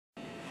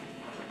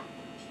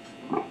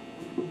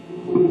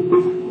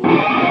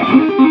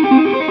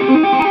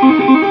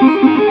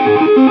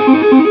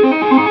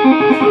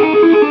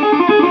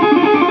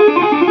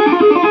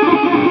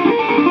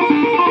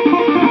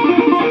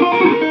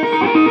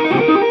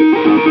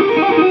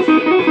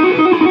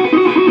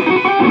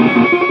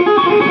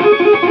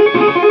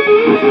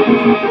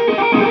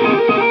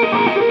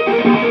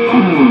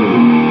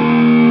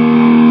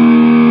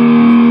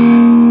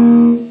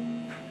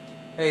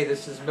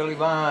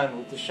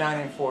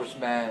Force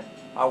band.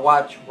 I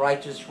watch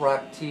Righteous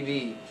Rock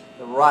TV,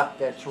 the rock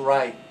that's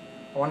right.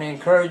 I want to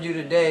encourage you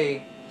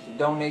today to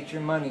donate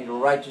your money to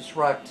Righteous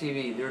Rock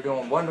TV. They're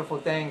doing wonderful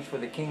things for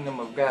the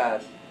kingdom of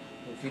God.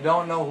 If you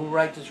don't know who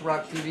Righteous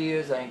Rock TV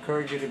is, I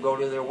encourage you to go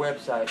to their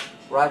website,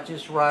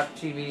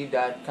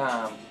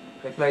 righteousrocktv.com.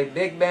 They play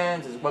big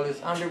bands as well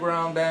as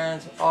underground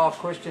bands, all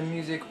Christian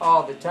music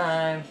all the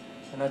time.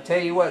 And I'll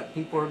tell you what,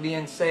 people are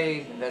being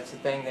saved, and that's the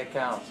thing that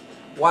counts.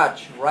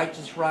 Watch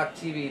Righteous Rock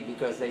TV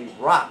because they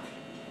rock.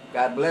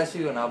 God bless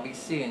you, and I'll be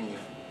seeing you.